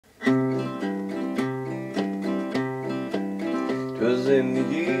'Cause in the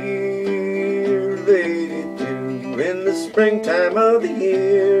year of '82, in the springtime of the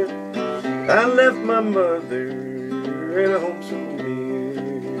year, I left my mother in a home so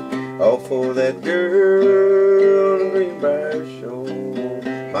near, all for that girl on the Greenbriar shore.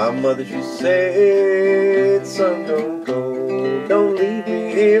 My mother, she said, son, don't go, don't leave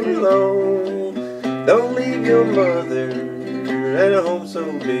me here alone. Don't leave your mother in a home so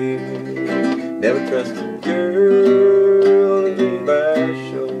big. Never trust a girl on the Greenbriar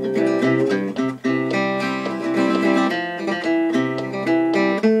shore.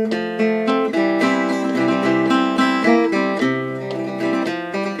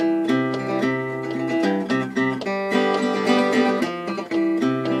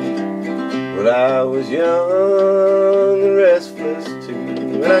 But I was young and restless too,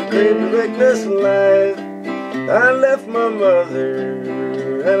 and I craved a reckless life. I left my mother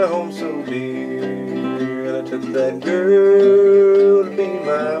and a home so dear, and I took that girl to be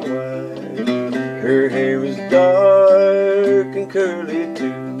my wife. Her hair was dark and curly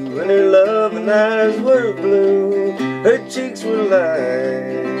too, and her loving eyes were blue. Her cheeks were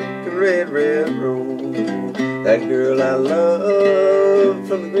like a red, red rose. That girl I loved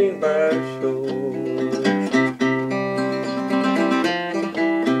from the Greenbriar shore.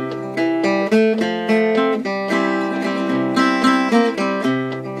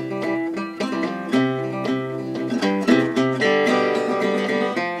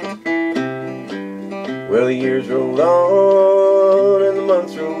 Well, the years rolled on and the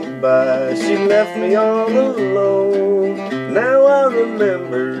months rolled by. She left me all alone. Now I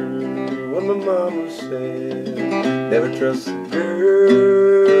remember what my mama said: never trust a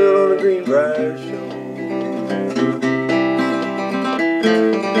girl on a Greenbriar shore.